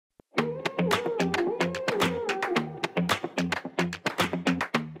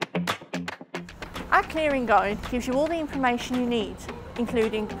Our clearing guide gives you all the information you need,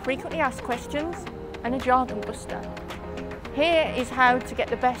 including frequently asked questions and a jargon buster. Here is how to get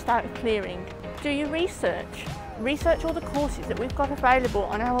the best out of clearing. Do your research. Research all the courses that we've got available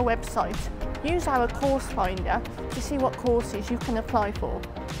on our website. Use our course finder to see what courses you can apply for.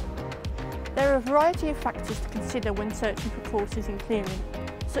 There are a variety of factors to consider when searching for courses in clearing,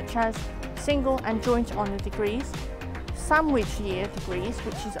 such as single and joint honour degrees, sandwich year degrees,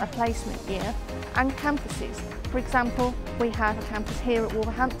 which is a placement year, and campuses. For example, we have a campus here at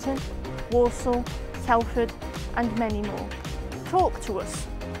Wolverhampton, Walsall, Telford and many more. Talk to us.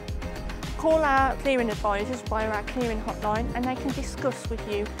 Call our clearing advisors via our clearing hotline and they can discuss with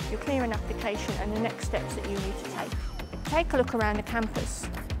you your clearing application and the next steps that you need to take. Take a look around the campus.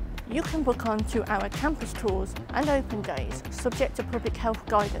 You can book on to our campus tours and open days, subject to public health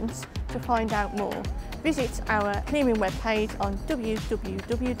guidance, to find out more. Visit our clearing webpage on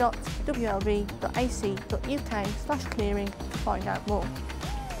www.wlv.ac.uk/clearing to find out more.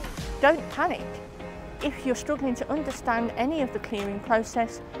 Don't panic. If you're struggling to understand any of the clearing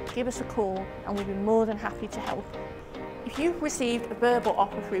process, give us a call and we'll be more than happy to help. If you've received a verbal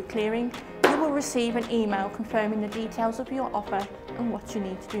offer through clearing, you will receive an email confirming the details of your offer and what you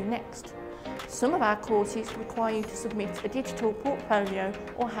need to do next. Some of our courses require you to submit a digital portfolio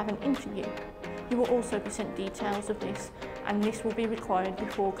or have an interview. You will also be sent details of this, and this will be required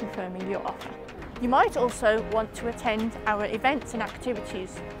before confirming your offer. You might also want to attend our events and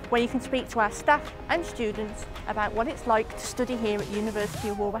activities where you can speak to our staff and students about what it's like to study here at University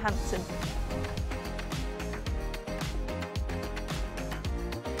of Wolverhampton.